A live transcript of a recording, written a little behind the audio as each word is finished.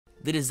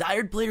The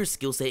desired player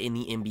skill set in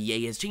the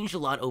NBA has changed a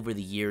lot over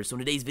the years, so in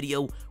today's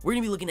video, we're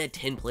going to be looking at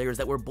 10 players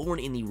that were born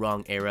in the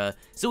wrong era.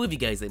 So if you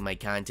guys like my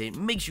content,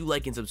 make sure you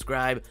like and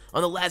subscribe.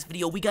 On the last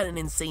video, we got an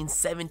insane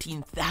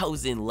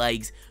 17,000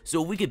 likes,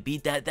 so if we could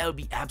beat that, that would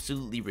be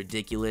absolutely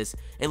ridiculous.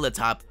 And let's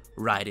hop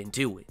right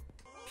into it.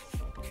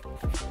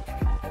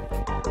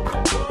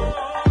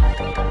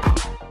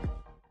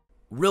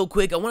 Real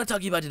quick, I want to talk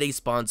to you about today's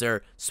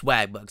sponsor,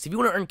 Swagbucks. If you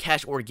want to earn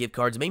cash or gift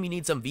cards, maybe you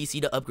need some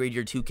VC to upgrade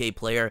your 2K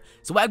player,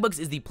 Swagbucks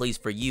is the place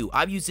for you.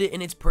 I've used it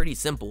and it's pretty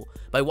simple.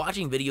 By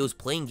watching videos,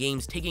 playing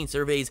games, taking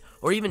surveys,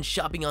 or even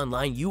shopping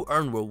online, you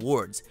earn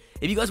rewards.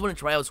 If you guys want to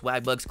try out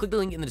Swagbucks, click the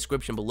link in the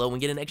description below and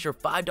get an extra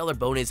 $5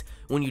 bonus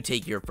when you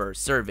take your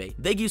first survey.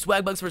 Thank you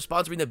Swagbucks for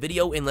sponsoring the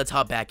video, and let's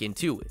hop back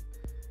into it.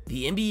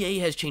 The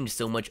NBA has changed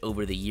so much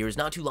over the years.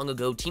 Not too long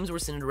ago, teams were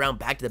centered around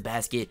back to the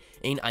basket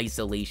and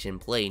isolation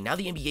play. Now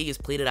the NBA is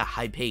played at a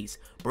high pace,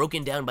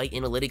 broken down by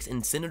analytics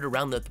and centered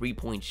around the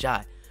three-point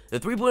shot. The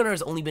three-pointer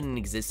has only been in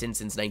existence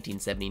since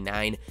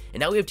 1979, and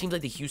now we have teams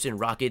like the Houston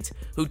Rockets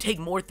who take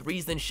more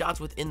threes than shots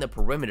within the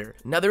perimeter.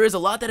 Now there is a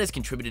lot that has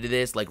contributed to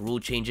this, like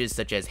rule changes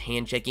such as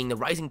hand checking, the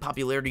rising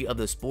popularity of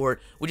the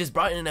sport, which has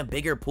brought in a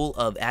bigger pool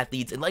of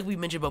athletes, and like we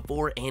mentioned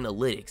before,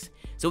 analytics.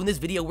 So in this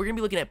video, we're going to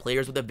be looking at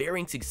players with a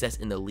varying success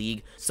in the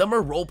league. Some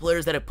are role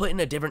players that have put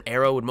in a different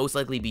era, would most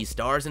likely be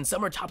stars, and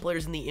some are top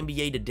players in the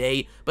NBA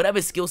today, but have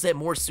a skill set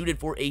more suited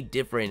for a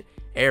different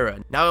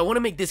era. Now I want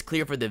to make this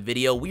clear for the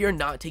video, we are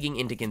not taking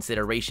into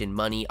consideration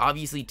money.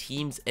 Obviously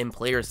teams and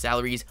player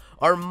salaries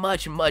are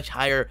much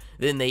higher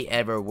than they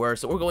ever were,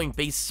 so we're going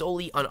based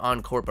solely on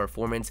on-court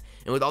performance.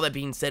 And with all that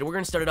being said, we're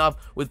going to start it off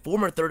with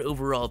former 3rd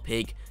overall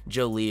pick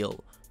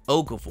Jahlil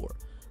Okafor.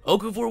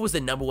 Okafor was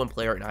the #1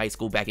 player in high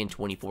school back in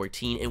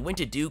 2014 and went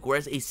to Duke, where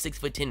as a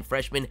 6'10"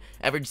 freshman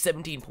averaged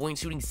 17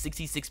 points, shooting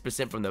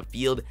 66% from the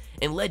field,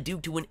 and led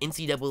Duke to an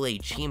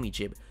NCAA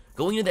championship.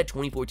 Going into that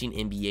 2014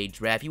 NBA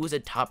draft, he was a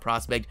top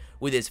prospect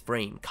with his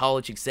frame,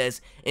 college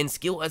success, and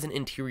skill as an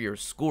interior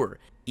scorer.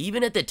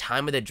 Even at the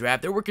time of the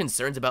draft, there were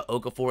concerns about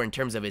Okafor in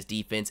terms of his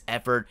defense,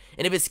 effort,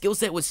 and if his skill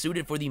set was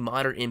suited for the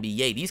modern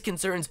NBA. These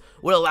concerns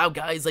would allow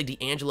guys like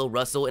D'Angelo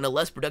Russell and a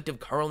less productive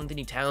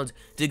Karl-Anthony Towns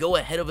to go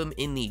ahead of him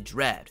in the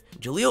draft.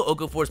 Jahlil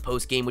Okafor's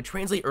post-game would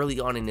translate early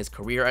on in his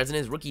career, as in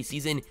his rookie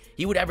season,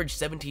 he would average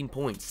 17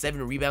 points,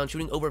 7 rebounds,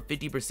 shooting over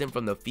 50%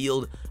 from the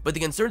field, but the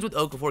concerns with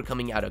Okafor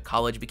coming out of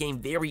college became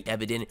very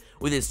evident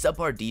with his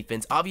subpar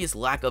defense, obvious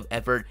lack of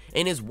effort,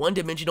 and his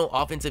one-dimensional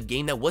offensive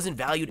game that wasn't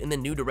valued in the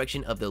new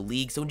direction of the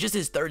league. So in just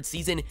his 3rd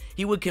season,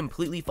 he would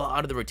completely fall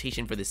out of the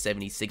rotation for the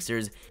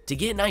 76ers. To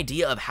get an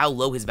idea of how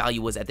low his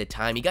value was at the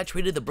time, he got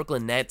traded to the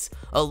Brooklyn Nets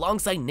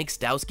alongside Nick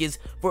Stauskas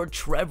for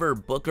Trevor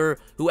Booker,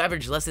 who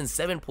averaged less than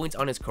 7 points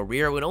on his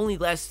career, would only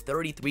last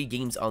 33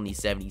 games on the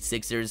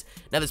 76ers.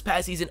 Now this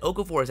past season,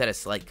 Okafor has had a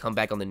slight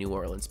comeback on the New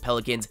Orleans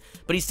Pelicans,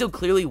 but he's still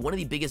clearly one of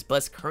the biggest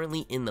busts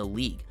currently in the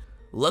league.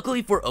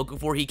 Luckily for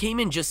Okafor, he came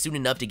in just soon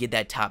enough to get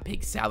that top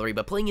pick salary,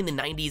 but playing in the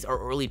 90s or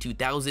early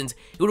 2000s,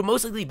 he would have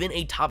most likely been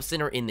a top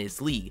center in this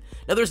league.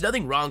 Now there's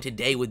nothing wrong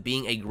today with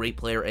being a great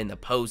player in the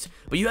post,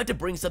 but you have to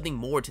bring something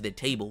more to the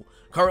table.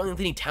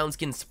 Karl-Anthony Towns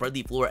can spread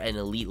the floor at an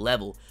elite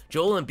level.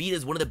 Joel Embiid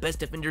is one of the best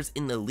defenders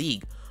in the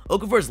league.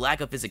 Okafor's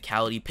lack of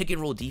physicality, pick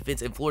and roll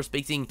defense, and floor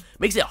spacing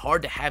makes it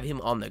hard to have him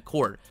on the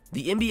court.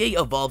 The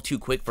NBA evolved too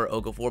quick for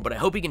Okafor, but I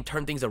hope he can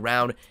turn things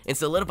around and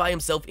solidify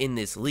himself in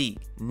this league.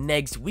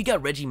 Next, we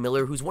got Reggie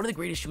Miller, who's one of the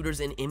greatest shooters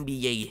in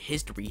NBA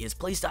history. His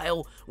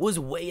playstyle was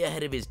way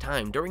ahead of his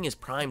time. During his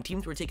prime,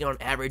 teams were taking on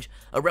average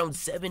around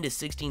 7 to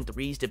 16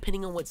 threes,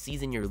 depending on what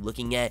season you're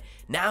looking at.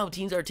 Now,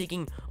 teams are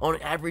taking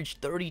on average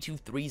 32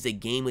 threes a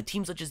game, with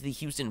teams such as the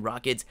Houston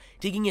Rockets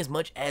taking as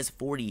much as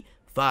 45.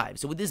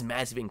 So with this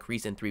massive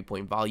increase in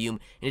three-point volume,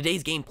 in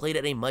today's game played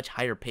at a much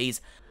higher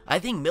pace, I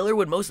think Miller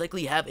would most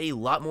likely have a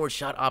lot more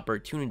shot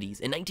opportunities.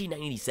 In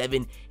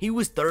 1997, he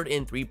was 3rd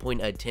in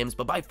three-point attempts,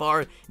 but by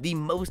far the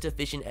most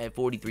efficient at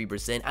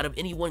 43% out of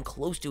anyone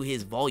close to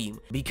his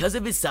volume. Because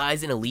of his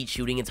size and elite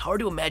shooting, it's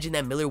hard to imagine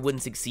that Miller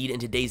wouldn't succeed in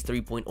today's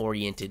three-point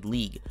oriented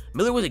league.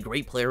 Miller was a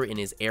great player in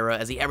his era,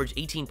 as he averaged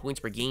 18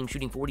 points per game,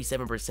 shooting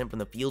 47% from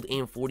the field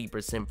and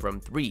 40% from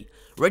 3.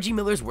 Reggie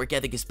Miller's work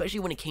ethic, especially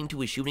when it came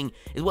to his shooting,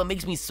 is what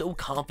makes me so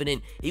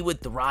confident he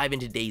would thrive in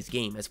today's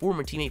game. As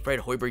former teammate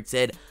Fred Hoiberg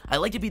said, "I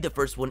like to be the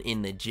first one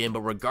in the gym, but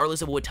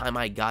regardless of what time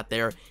I got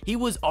there, he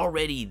was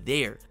already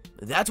there."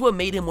 That's what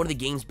made him one of the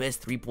game's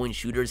best three-point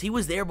shooters. He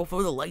was there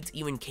before the lights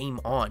even came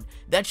on.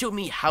 That showed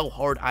me how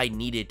hard I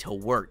needed to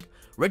work.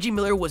 Reggie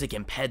Miller was a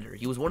competitor.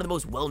 He was one of the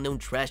most well-known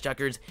trash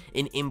talkers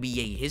in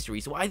NBA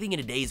history, so I think in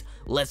today's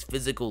less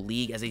physical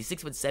league, as a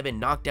 6'7"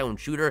 knockdown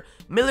shooter,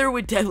 Miller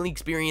would definitely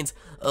experience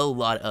a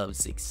lot of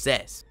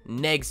success.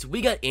 Next,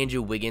 we got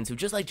Andrew Wiggins, who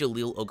just like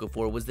Jahlil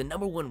Okafor was the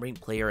 #1 ranked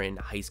player in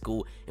high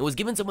school and was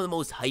given some of the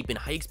most hype and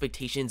high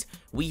expectations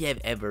we have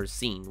ever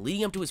seen.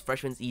 Leading up to his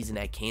freshman season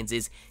at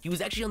Kansas, he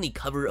was actually on the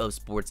cover of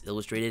Sports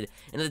Illustrated,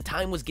 and at the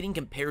time was getting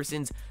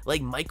comparisons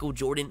like Michael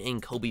Jordan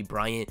and Kobe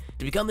Bryant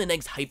to become the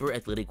next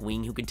hyper-athletic wing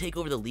wing who can take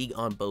over the league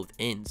on both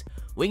ends.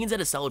 Wiggins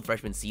had a solid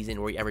freshman season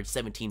where he averaged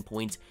 17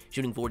 points,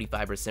 shooting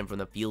 45% from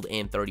the field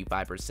and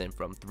 35%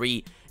 from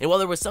 3, and while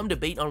there was some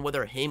debate on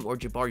whether him or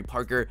Jabari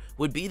Parker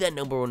would be that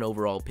 #1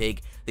 overall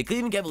pick, the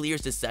Cleveland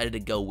Cavaliers decided to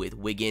go with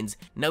Wiggins.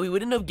 Now, he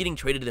would end up getting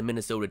traded to the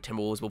Minnesota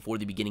Timberwolves before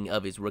the beginning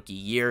of his rookie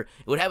year.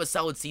 It would have a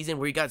solid season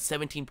where he got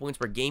 17 points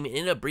per game and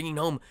ended up bringing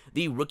home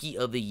the Rookie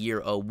of the Year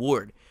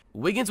award.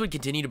 Wiggins would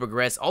continue to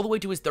progress all the way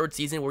to his third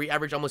season where he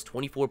averaged almost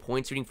 24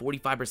 points, shooting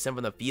 45%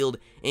 from the field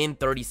and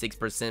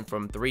 36%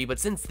 from 3, but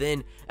since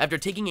then, after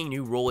taking a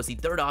new role as the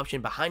third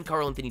option behind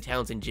Karl-Anthony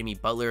Towns and Jimmy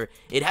Butler,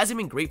 it hasn't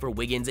been great for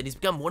Wiggins, and he's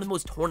become one of the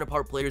most torn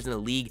apart players in the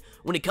league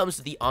when it comes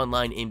to the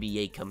online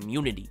NBA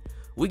community.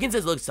 Wiggins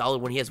has looked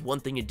solid when he has one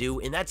thing to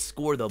do, and that's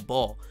score the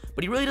ball,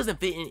 but he really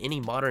doesn't fit in any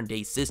modern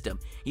day system.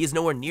 He is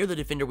nowhere near the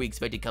defender we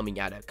expected coming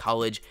out of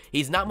college.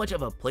 He's not much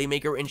of a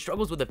playmaker and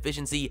struggles with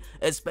efficiency,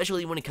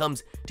 especially when it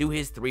comes to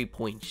his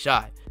three-point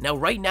shot. Now,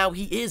 right now,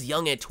 he is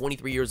young at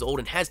 23 years old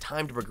and has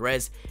time to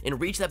progress and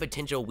reach that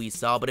potential we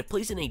saw, but if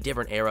placed in a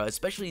different era,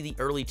 especially the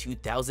early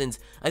 2000s,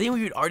 I think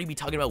we would already be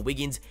talking about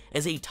Wiggins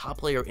as a top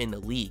player in the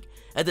league.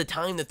 At the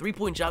time, the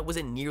three-point shot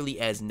wasn't nearly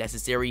as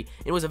necessary,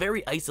 and it was a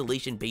very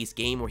isolation-based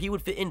game where he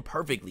would fit in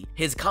perfectly.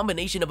 His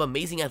combination of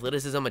amazing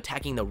athleticism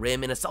attacking the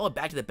rim and a solid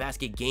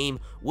back-to-the-basket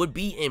game would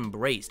be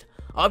embraced.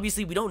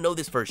 Obviously, we don't know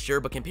this for sure,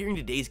 but comparing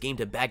today's game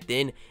to back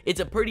then, it's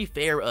a pretty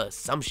fair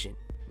assumption.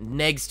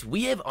 Next,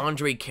 we have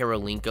Andrei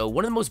Kirilenko,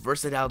 one of the most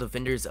versatile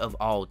defenders of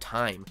all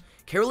time.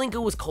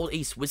 Kirilenko was called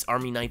a Swiss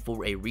Army knife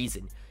for a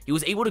reason. He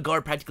was able to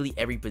guard practically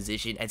every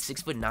position at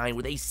 6'9"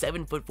 with a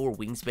 7'4"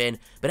 wingspan,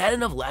 but had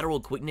enough lateral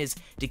quickness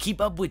to keep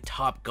up with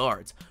top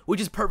guards, which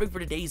is perfect for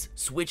today's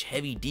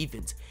switch-heavy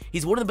defense.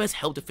 He's one of the best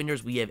help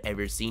defenders we have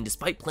ever seen.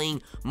 Despite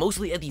playing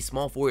mostly at the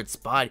small forward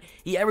spot,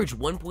 he averaged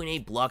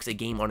 1.8 blocks a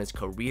game on his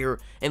career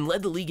and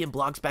led the league in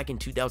blocks back in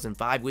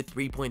 2005 with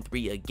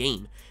 3.3 a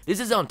game. This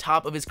is on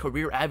top of his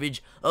career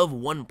average of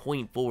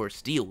 1.4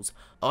 steals.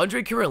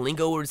 Andrei Kirilenko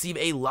will receive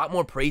a lot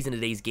more praise in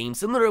today's game,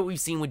 similar to what we've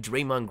seen with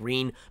Draymond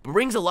Green, but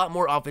brings a lot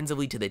more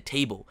offensively to the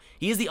table.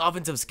 He is the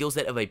offensive skill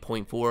set of a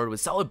point forward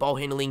with solid ball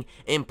handling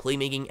and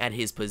playmaking at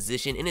his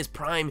position. In his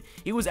prime,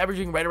 he was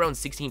averaging right around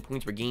 16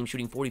 points per game,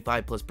 shooting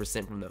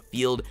 45+% from the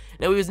field.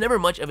 Now, he was never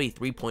much of a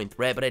three-point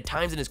threat, but at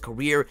times in his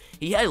career,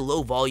 he had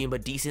low volume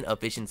but decent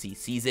efficiency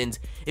seasons.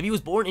 If he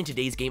was born in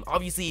today's game,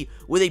 obviously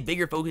with a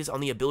bigger focus on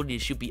the ability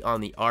to shoot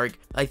beyond the arc,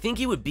 I think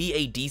he would be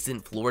a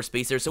decent floor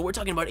spacer. So we're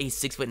talking about a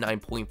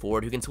 6'9" point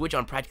forward who can switch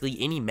on practically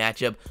any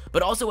matchup,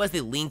 but also has the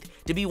length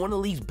to be one of the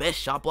league's best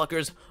shot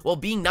blockers, while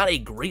being not a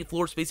great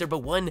floor spacer, but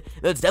one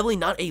that's definitely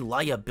not a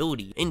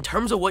liability. In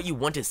terms of what you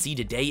want to see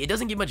today, it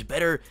doesn't get much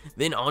better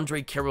than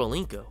Andrei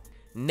Kirilenko.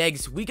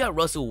 Next, we got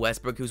Russell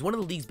Westbrook, who's one of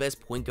the league's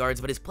best point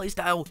guards, but his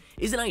playstyle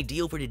isn't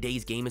ideal for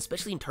today's game,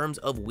 especially in terms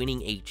of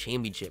winning a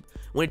championship.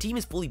 When a team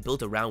is fully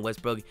built around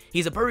Westbrook,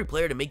 he's a perfect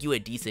player to make you a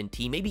decent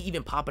team, maybe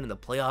even pop into the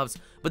playoffs,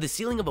 but the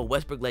ceiling of a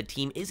Westbrook-led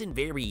team isn't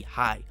very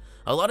high.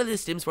 A lot of this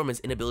stems from his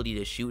inability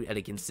to shoot at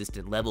a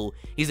consistent level.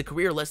 He's a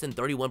career less than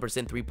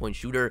 31% three-point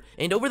shooter,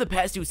 and over the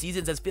past 2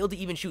 seasons has failed to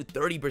even shoot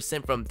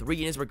 30% from 3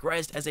 and has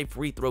regressed as a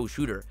free throw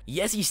shooter.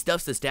 Yes, he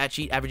stuffs the stat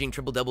sheet, averaging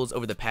triple-doubles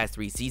over the past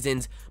 3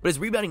 seasons, but his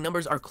rebounding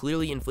numbers are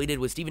clearly inflated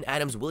with Steven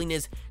Adams'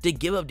 willingness to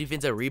give up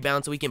defensive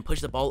rebounds so he can push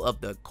the ball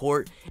up the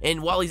court,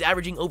 and while he's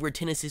averaging over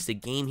 10 assists a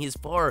game, he is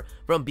far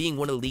from being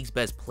one of the league's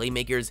best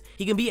playmakers.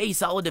 He can be a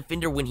solid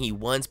defender when he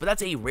wants, but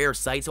that's a rare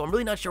sight, so I'm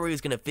really not sure where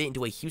he's going to fit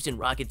into a Houston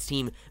Rockets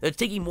team that's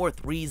taking more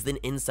threes than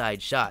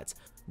inside shots.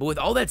 But with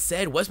all that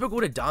said, Westbrook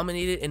would have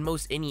dominated in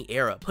most any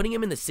era, putting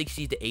him in the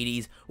 60s to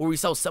 80s where we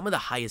saw some of the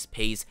highest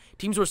pace.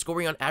 Teams were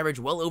scoring on average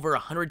well over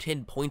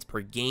 110 points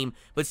per game,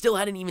 but still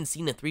hadn't even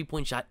seen the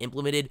three-point shot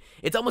implemented.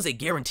 It's almost a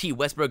guarantee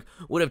Westbrook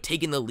would have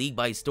taken the league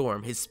by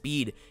storm. His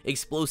speed,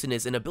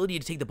 explosiveness, and ability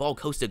to take the ball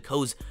coast to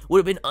coast would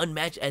have been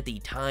unmatched at the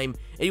time,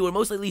 and he would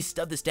most likely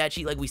stuff the stat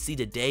sheet like we see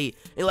today,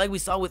 and like we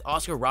saw with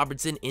Oscar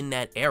Robertson in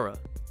that era.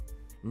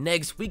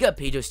 Next, we got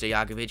Peja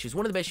Stojakovic, who's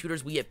one of the best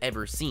shooters we have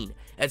ever seen.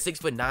 At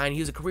 6'9", he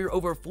was a career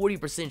over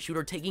 40%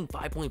 shooter, taking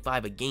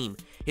 5.5 a game.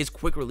 His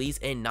quick release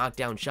and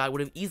knockdown shot would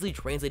have easily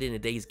translated in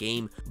today's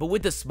game, but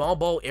with the small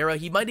ball era,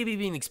 he might have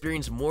even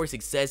experienced more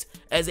success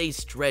as a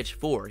stretch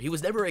 4. He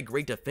was never a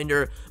great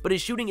defender, but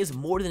his shooting is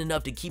more than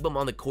enough to keep him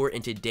on the court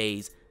in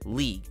today's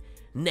league.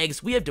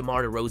 Next, we have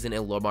DeMar DeRozan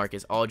and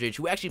LaMarcus Aldridge,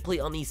 who actually play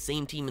on the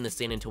same team in the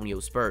San Antonio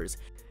Spurs.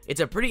 It's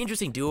a pretty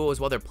interesting duo as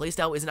while their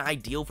playstyle isn't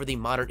ideal for the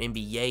modern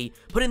NBA,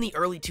 but in the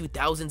early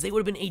 2000s, they would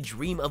have been a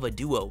dream of a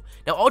duo.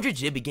 Now, Aldridge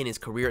did begin his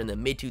career in the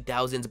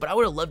mid-2000s, but I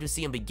would have loved to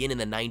see him begin in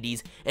the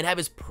 90s and have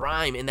his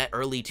prime in that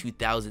early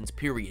 2000s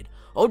period.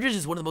 Aldridge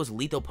is one of the most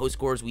lethal post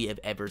scorers we have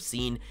ever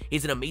seen.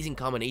 He's an amazing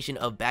combination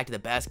of back to the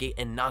basket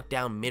and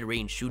knockdown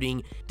mid-range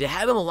shooting. To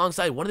have him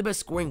alongside one of the best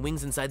scoring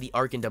wings inside the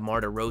arc in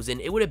DeMar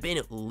DeRozan, it would have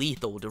been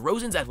lethal.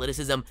 DeRozan's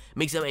athleticism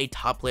makes him a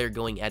top player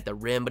going at the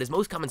rim, but his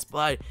most common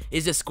spot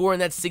is to score in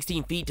that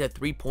 16 feet to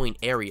 3-point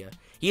area.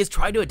 He has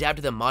tried to adapt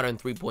to the modern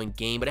 3-point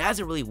game, but it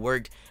hasn't really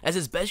worked, as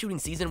his best shooting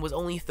season was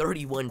only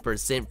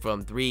 31%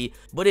 from 3,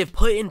 but if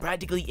put in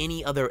practically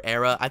any other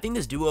era, I think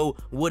this duo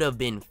would have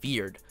been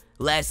feared.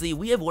 Lastly,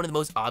 we have one of the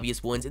most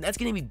obvious ones, and that's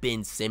going to be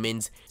Ben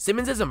Simmons.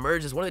 Simmons has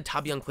emerged as one of the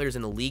top young players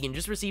in the league and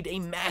just received a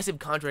massive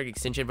contract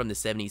extension from the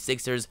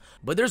 76ers,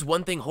 but there's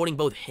one thing holding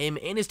both him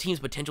and his team's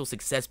potential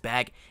success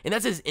back, and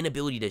that's his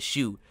inability to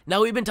shoot.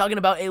 Now, we've been talking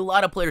about a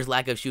lot of players'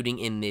 lack of shooting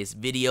in this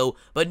video,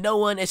 but no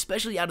one,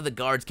 especially out of the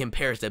guards,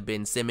 compares to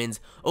Ben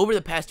Simmons. Over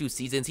the past 2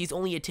 seasons, he's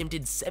only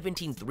attempted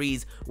 17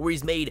 threes, where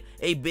he's made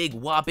a big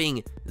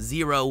whopping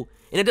 0.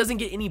 And it doesn't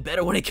get any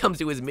better when it comes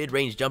to his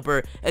mid-range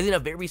jumper, as in a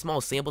very small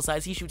sample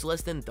size, he shoots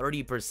less than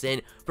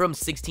 30% from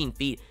 16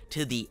 feet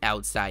to the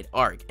outside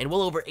arc, and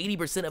well over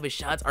 80% of his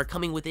shots are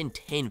coming within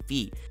 10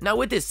 feet. Now,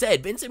 with this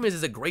said, Ben Simmons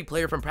is a great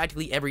player from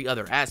practically every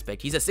other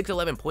aspect. He's a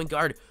 6'11 point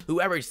guard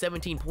who averaged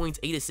 17 points,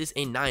 8 assists,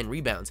 and 9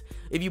 rebounds.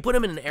 If you put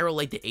him in an era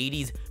like the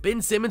 80s,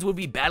 Ben Simmons would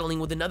be battling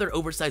with another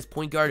oversized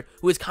point guard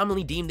who is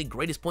commonly deemed the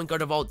greatest point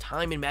guard of all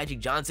time in Magic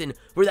Johnson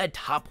for that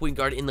top point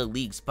guard in the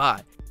league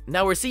spot.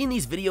 Now, we're seeing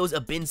these videos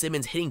of Ben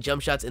Simmons hitting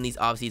jump shots in these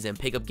offseason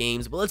pickup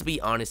games, but let's be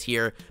honest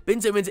here,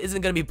 Ben Simmons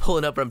isn't going to be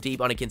pulling up from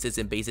deep on a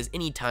consistent basis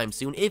anytime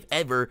soon, if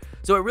ever,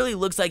 so it really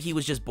looks like he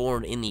was just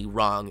born in the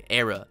wrong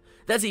era.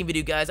 That's the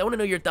video, guys. I want to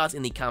know your thoughts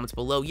in the comments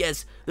below.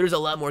 Yes, there's a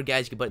lot more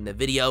guys you can put in the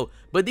video,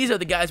 but these are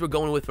the guys we're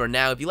going with for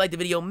now. If you like the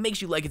video, make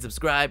sure you like and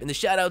subscribe, and the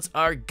shoutouts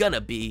are gonna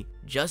be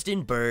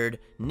Justin Bird,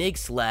 Nick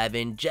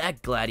Slavin,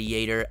 Jack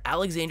Gladiator,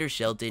 Alexander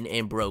Shelton,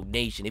 and Brogue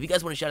Nation. If you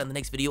guys want to shout out in the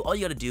next video, all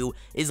you gotta do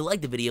is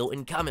like the video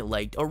and comment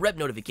liked or rep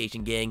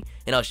notification gang,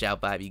 and I'll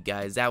shout 5 of you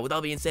guys out. With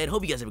all being said,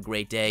 hope you guys have a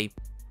great day,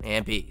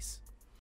 and peace.